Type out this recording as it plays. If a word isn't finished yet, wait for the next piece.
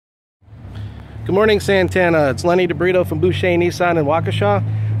Good morning, Santana. It's Lenny DiBrito from Boucher Nissan in Waukesha.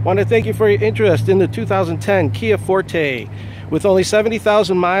 I want to thank you for your interest in the 2010 Kia Forte. With only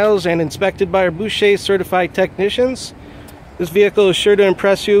 70,000 miles and inspected by our Boucher certified technicians, this vehicle is sure to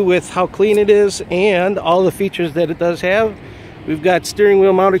impress you with how clean it is and all the features that it does have. We've got steering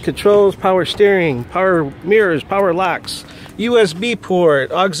wheel mounted controls, power steering, power mirrors, power locks, USB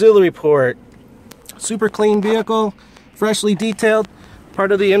port, auxiliary port. Super clean vehicle, freshly detailed,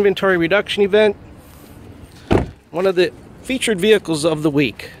 part of the inventory reduction event. One of the featured vehicles of the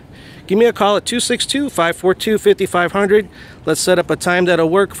week. Give me a call at 262-542-5500. Let's set up a time that'll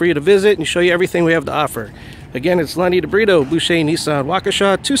work for you to visit and show you everything we have to offer. Again, it's Lenny DiBrito, Boucher Nissan,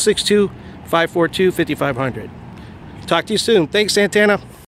 Waukesha, 262-542-5500. Talk to you soon. Thanks, Santana.